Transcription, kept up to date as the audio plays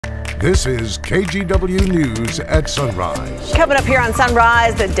This is KGW News at Sunrise. Coming up here on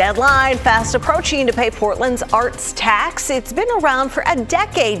Sunrise, the deadline fast approaching to pay Portland's arts tax. It's been around for a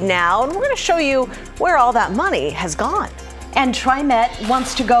decade now, and we're going to show you where all that money has gone. And TriMet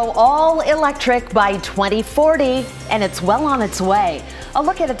wants to go all electric by 2040, and it's well on its way. A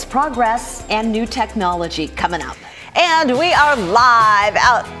look at its progress and new technology coming up. And we are live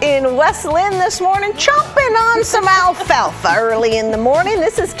out in West Lynn this morning, chomping on some alfalfa early in the morning.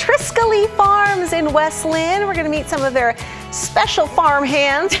 This is Triskelly Farms in West Lynn. We're going to meet some of their special farm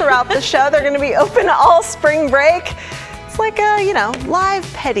hands throughout the show. They're going to be open all spring break. It's like a,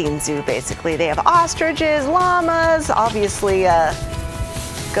 live petting zoo, basically. They have ostriches, llamas, obviously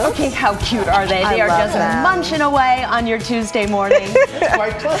goats. Okay, how cute are they? They are just munching away on your Tuesday morning. It's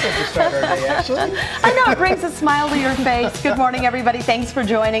quite pleasant to start our day, actually. I know, it brings a smile to your face. Good morning, everybody. Thanks for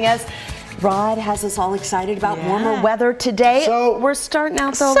joining us. Rod has us all excited about warmer weather today. So we're starting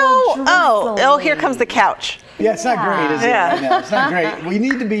out though. Here comes the couch. Yeah, it's not great, is it? Right now? It's not great. We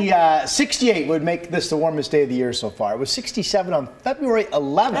need to be 68 would make this the warmest day of the year so far. It was 67 on February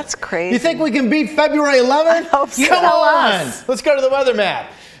 11th. That's crazy. You think we can beat February 11th? I hope so. Come on. Let's go to the weather map.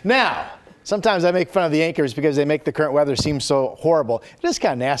 Now, sometimes I make fun of the anchors because they make the current weather seem so horrible. It is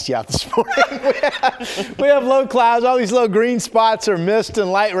kind of nasty out this morning. we have low clouds. All these little green spots are mist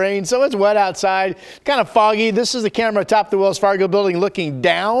and light rain, so it's wet outside. Kind of foggy. This is the camera atop the Wells Fargo building looking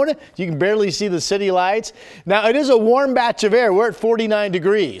down. You can barely see the city lights. Now, it is a warm batch of air. We're at 49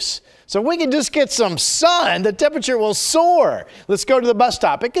 degrees. So if we can just get some sun, the temperature will soar. Let's go to the bus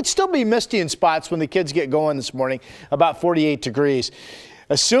stop. It could still be misty in spots when the kids get going this morning, about 48 degrees.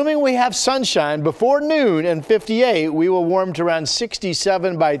 Assuming we have sunshine before noon and 58, we will warm to around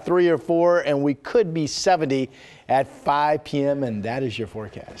 67 by 3 or 4, and we could be 70 at 5 p.m., and that is your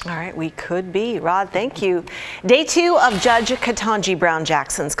forecast. All right, we could be. Rod, thank you. Day 2 of Judge Ketanji Brown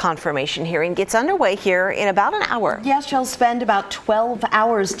Jackson's confirmation hearing gets underway here in about an hour. Yes, she'll spend about 12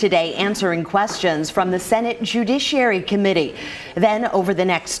 hours today answering questions from the Senate Judiciary Committee. Then, over the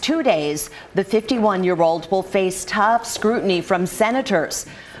next 2 days, the 51-year-old will face tough scrutiny from senators.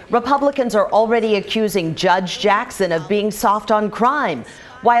 Republicans are already accusing Judge Jackson of being soft on crime,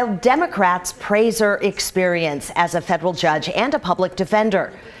 while Democrats praise her experience as a federal judge and a public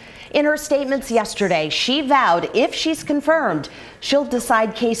defender. In her statements yesterday, she vowed if she's confirmed, she'll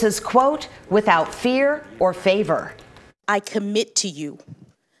decide cases, quote, without fear or favor. I commit to you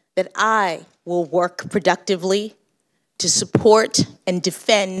that I will work productively to support and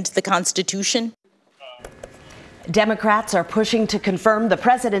defend the Constitution. Democrats are pushing to confirm the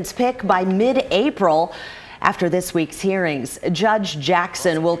president's pick by mid-April. After this week's hearings, Judge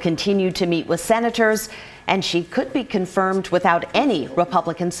Jackson will continue to meet with senators, and she could be confirmed without any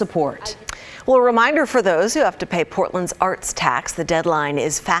Republican support. Well, a reminder for those who have to pay Portland's arts tax, the deadline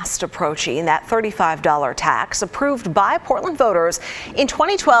is fast approaching. That $35 tax, approved by Portland voters in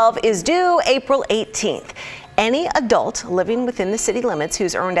 2012, is due April 18th. Any adult living within the city limits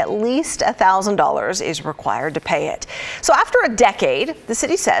who's earned at least $1,000 is required to pay it. So after a decade, the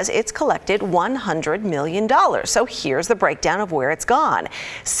city says it's collected $100 million. So here's the breakdown of where it's gone.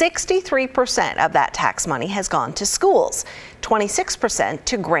 63% of that tax money has gone to schools, 26%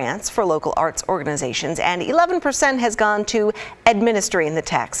 to grants for local arts organizations, and 11% has gone to administering the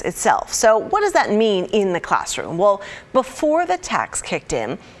tax itself. So what does that mean in the classroom? Well, before the tax kicked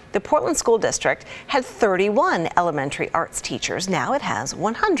in, the Portland School District had 31 elementary arts teachers. Now it has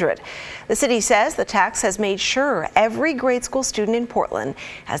 100. The city says the tax has made sure every grade school student in Portland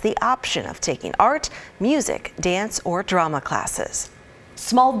has the option of taking art, music, dance, or drama classes.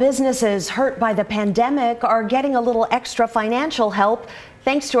 Small businesses hurt by the pandemic are getting a little extra financial help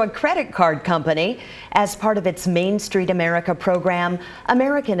thanks to a credit card company. As part of its Main Street America program,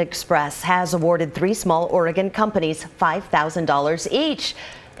 American Express has awarded 3 small Oregon companies $5,000 each.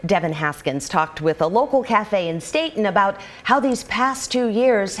 Devin Haskins talked with a local cafe in Staten about how these past 2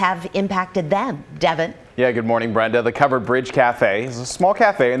 years have impacted them. Devin? Yeah, good morning, Brenda. The Covered Bridge Cafe is a small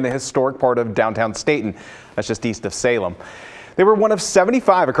cafe in the historic part of downtown Staten. That's just east of Salem. They were one of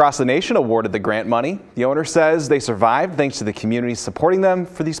 75 across the nation awarded the grant money. The owner says they survived thanks to the community supporting them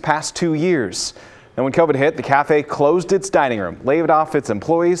for these past 2 years. And when COVID hit, the cafe closed its dining room, laid off its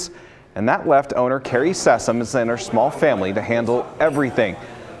employees, and that left owner Carrie Sessoms and her small family to handle everything.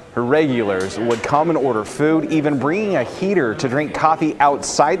 Her regulars would come and order food, even bringing a heater to drink coffee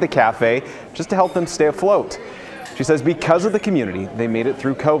outside the cafe just to help them stay afloat. She says because of the community, they made it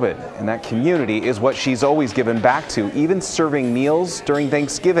through COVID, and that community is what she's always given back to, even serving meals during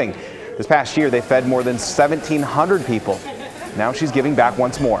Thanksgiving. This past year, they fed more than 1,700 people. Now she's giving back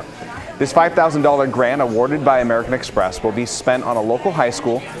once more. This $5,000 grant awarded by American Express will be spent on a local high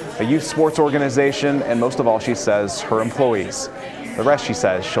school a youth sports organization, and most of all, she says, her employees. The rest, she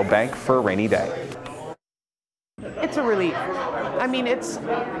says, she'll bank for a rainy day. It's a relief. I mean,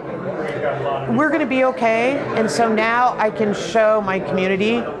 we're going to be okay. And so now I can show my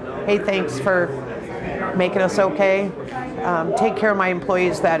community, hey, thanks for making us okay. Take care of my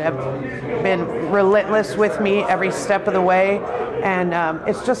employees that have been relentless with me every step of the way. And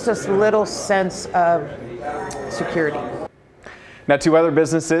it's just this little sense of security. Now, two other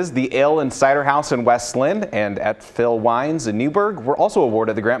businesses, the Ale and Cider House in West Linn and at Phil Wines in Newburgh, were also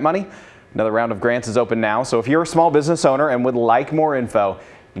awarded the grant money. Another round of grants is open now, so if you're a small business owner and would like more info,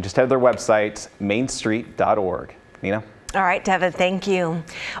 you can just head to their website, mainstreet.org. Nina? All right, Devin, thank you.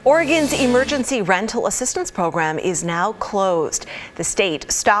 Oregon's emergency rental assistance program is now closed. The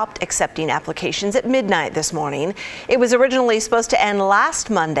state stopped accepting applications at midnight this morning. It was originally supposed to end last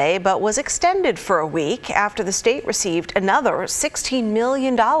Monday, but was extended for a week after the state received another $16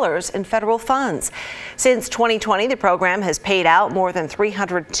 million in federal funds. Since 2020, the program has paid out more than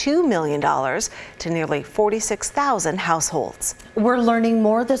 $302 million to nearly 46,000 households. We're learning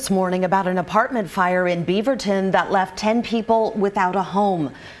more this morning about an apartment fire in Beaverton that left 10 people without a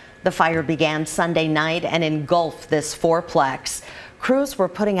home. The fire began Sunday night and engulfed this fourplex. Crews were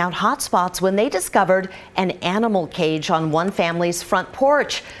putting out hot spots when they discovered an animal cage on one family's front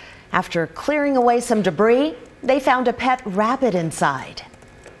porch. After clearing away some debris, they found a pet rabbit inside.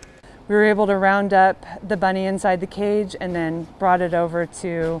 We were able to round up the bunny inside the cage and then brought it over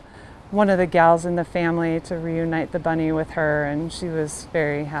to one of the gals in the family to reunite the bunny with her, and she was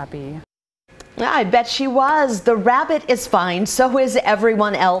very happy. I bet she was. The rabbit is fine, so is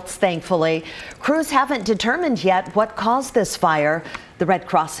everyone else, thankfully. Crews haven't determined yet what caused this fire. The Red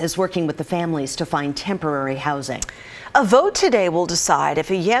Cross is working with the families to find temporary housing. A vote today will decide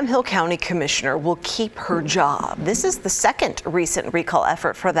if a Yamhill County commissioner will keep her job. This is the second recent recall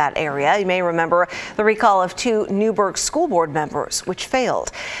effort for that area. You may remember the recall of 2 Newburgh school board members, which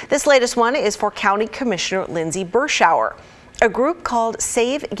failed. This latest one is for County Commissioner Lindsay Burschauer. A group called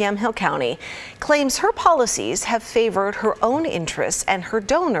Save Yamhill County claims her policies have favored her own interests and her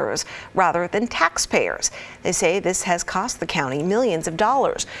donors rather than taxpayers. They say this has cost the county millions of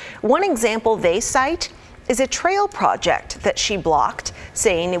dollars. One example they cite is a trail project that she blocked,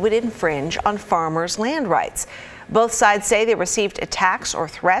 saying it would infringe on farmers' land rights. Both sides say they received attacks or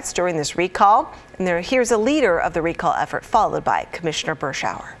threats during this recall. And here's a leader of the recall effort, followed by Commissioner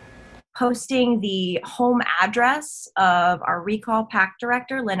Burschauer. Posting the home address of our recall PAC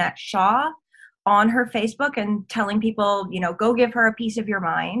director, Lynette Shaw, on her Facebook and telling people, go give her a piece of your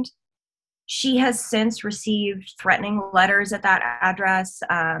mind. She has since received threatening letters at that address,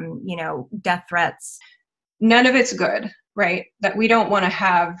 death threats. None of it's good, right? That we don't want to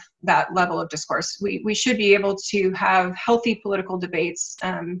have that level of discourse. We should be able to have healthy political debates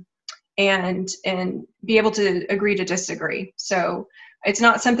and be able to agree to disagree. So it's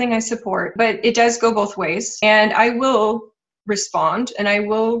not something I support, but it does go both ways. And I will respond and I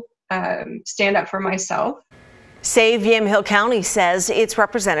will stand up for myself. Save Yamhill County says it's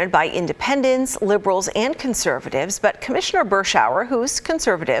represented by independents, liberals, and conservatives, but Commissioner Burschauer, who's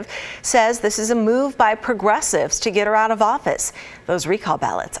conservative, says this is a move by progressives to get her out of office. Those recall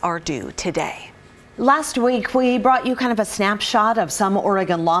ballots are due today. Last week, we brought you kind of a snapshot of some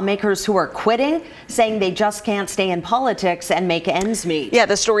Oregon lawmakers who are quitting, saying they just can't stay in politics and make ends meet. Yeah,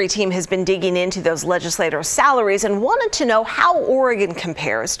 the story team has been digging into those legislators' salaries and wanted to know how Oregon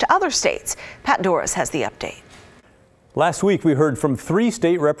compares to other states. Pat Doris has the update. Last week, we heard from 3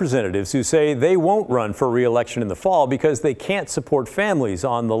 state representatives who say they won't run for re-election in the fall because they can't support families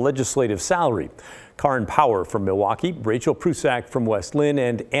on the legislative salary. Karin Power from Milwaukee, Rachel Prusak from West Linn,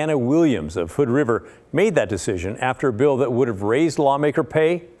 and Anna Williams of Hood River made that decision after a bill that would have raised lawmaker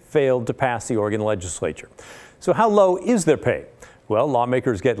pay failed to pass the Oregon legislature. So how low is their pay? Well,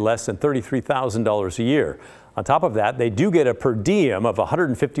 lawmakers get less than $33,000 a year. On top of that, they do get a per diem of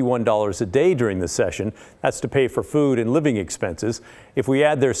 $151 a day during the session. That's to pay for food and living expenses. If we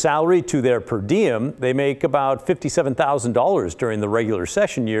add their salary to their per diem, they make about $57,000 during the regular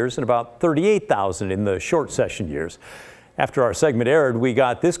session years and about $38,000 in the short session years. After our segment aired, we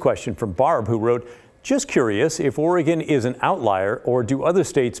got this question from Barb, who wrote, "Just curious if Oregon is an outlier or do other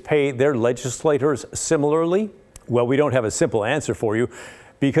states pay their legislators similarly?" Well, we don't have a simple answer for you,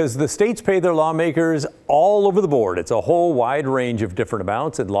 because the states pay their lawmakers all over the board. It's a whole wide range of different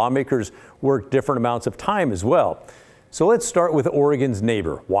amounts, and lawmakers work different amounts of time as well. So let's start with Oregon's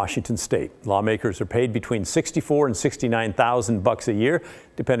neighbor, Washington State. Lawmakers are paid between $64,000 and $69,000 a year,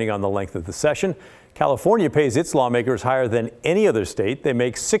 depending on the length of the session. California pays its lawmakers higher than any other state. They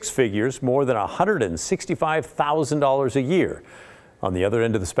make 6 figures, more than $165,000 a year. On the other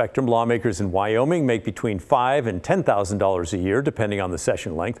end of the spectrum, lawmakers in Wyoming make between $5,000 and $10,000 a year, depending on the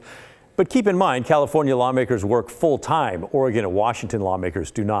session length. But keep in mind, California lawmakers work full-time. Oregon and Washington lawmakers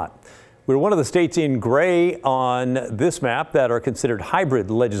do not. We're one of the states in gray on this map that are considered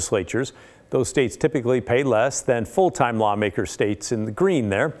hybrid legislatures. Those states typically pay less than full-time lawmaker states in the green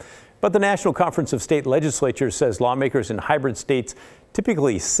there. But the National Conference of State Legislatures says lawmakers in hybrid states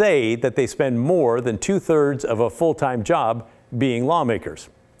typically say that they spend more than 2/3 of a full-time job being lawmakers.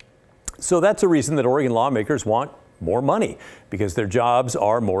 So that's a reason that Oregon lawmakers want more money, because their jobs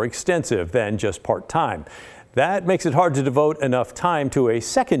are more extensive than just part-time. That makes it hard to devote enough time to a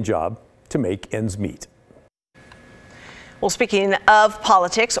second job to make ends meet. Well, speaking of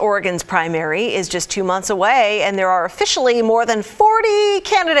politics, Oregon's primary is just 2 months away, and there are officially more than 40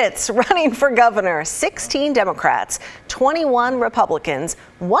 candidates running for governor. 16 Democrats, 21 Republicans,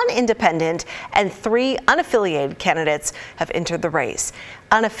 1 independent, and 3 unaffiliated candidates have entered the race.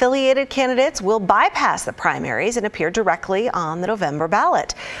 Unaffiliated candidates will bypass the primaries and appear directly on the November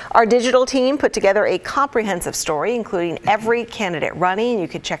ballot. Our digital team put together a comprehensive story, including every candidate running. You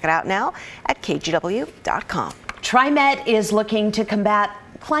can check it out now at KGW.com. TriMet is looking to combat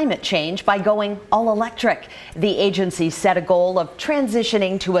climate change by going all electric. The agency set a goal of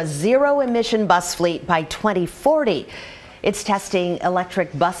transitioning to a zero-emission bus fleet by 2040. It's testing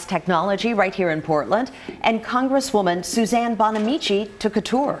electric bus technology right here in Portland, and Congresswoman Suzanne Bonamici took a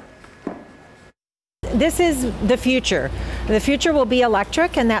tour. This is the future. The future will be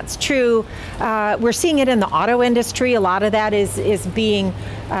electric, and that's true. We're seeing it in the auto industry. A lot of that is being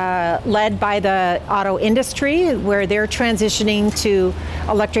led by the auto industry, where they're transitioning to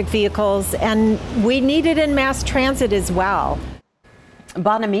electric vehicles, and we need it in mass transit as well.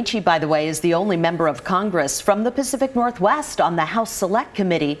 Bonamici, by the way, is the only member of Congress from the Pacific Northwest on the House Select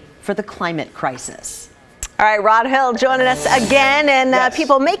Committee for the climate crisis. All right, Rod Hill joining us again, and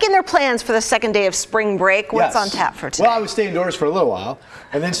people making their plans for the second day of spring break. What's on tap for today? Well, I would stay indoors for a little while,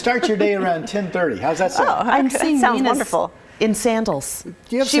 and then start your day around 10:30. How's that sound? Oh, I'm seeing sounds Venus wonderful. in sandals.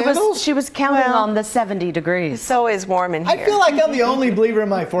 Do you have sandals? She was counting on the 70 degrees. It's always warm in here. I feel like I'm the only believer in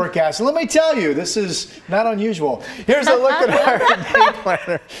my forecast. And let me tell you, this is not unusual. Here's a look at our day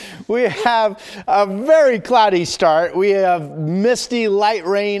planner. We have a very cloudy start. We have misty, light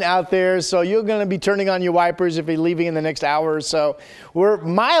rain out there, so you're going to be turning on your wipers if you're leaving in the next hour or so. We're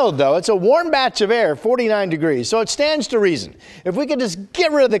mild, though. It's a warm batch of air, 49 degrees, so it stands to reason. If we could just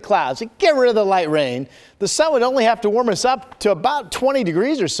get rid of the clouds, get rid of the light rain, the sun would only have to warm us up to about 20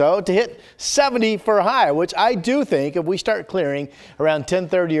 degrees or so to hit 70 for a high, which I do think if we start clearing around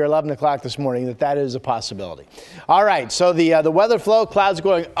 10:30 or 11 o'clock this morning, that is a possibility. All right, so the weather flow, clouds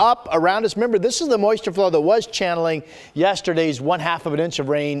going up around us. Remember, this is the moisture flow that was channeling yesterday's 1/2 of an inch of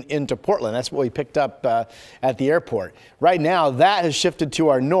rain into Portland. That's what we picked up at the airport. Right now, that has shifted to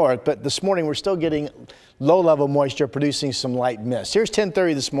our north, but this morning we're still getting low-level moisture producing some light mist. Here's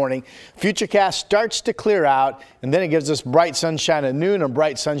 10:30 this morning. Futurecast starts to clear out, and then it gives us bright sunshine at noon and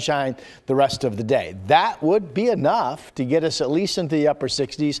bright sunshine the rest of the day. That would be enough to get us at least into the upper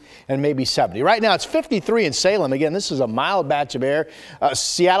 60s and maybe 70. Right now, it's 53 in Salem. Again, this is a mild batch of air.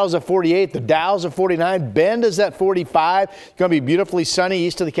 Seattle's at 48. The Dow's at 49. Bend is at 45. It's going to be beautifully sunny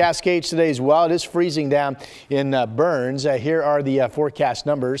east of the Cascades today as well. It is freezing down in Burns. Here are the forecast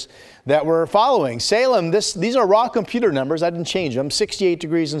numbers that we're following. Salem, these are raw computer numbers. I didn't change them. 68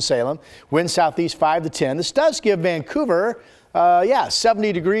 degrees in Salem. Wind southeast 5 to 10. This does give Vancouver,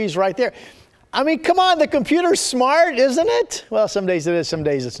 70 degrees right there. I mean, come on, the computer's smart, isn't it? Well, some days it is, some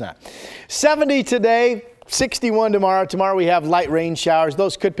days it's not. 70 today. 61 tomorrow. Tomorrow we have light rain showers.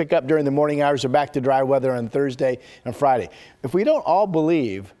 Those could pick up during the morning hours. We're back to dry weather on Thursday and Friday. If we don't all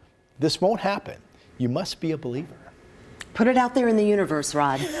believe this won't happen, you must be a believer. Put it out there in the universe,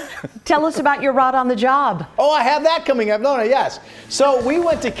 Rod. Tell us about your Rod on the job. Oh, I have that coming up, don't I? Yes. So we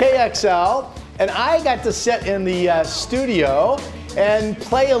went to KXL, and I got to sit in the studio and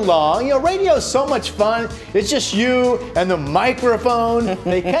play along. You know, radio is so much fun. It's just you and the microphone.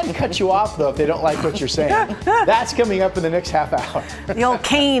 They can cut you off, though, if they don't like what you're saying. That's coming up in the next half hour. The old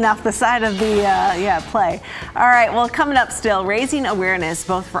cane off the side of the, play. All right, well, coming up still, raising awareness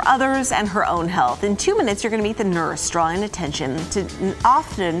both for others and her own health. In 2 minutes, you're going to meet the nurse drawing attention to an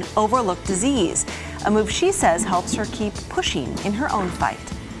often overlooked disease, a move she says helps her keep pushing in her own fight.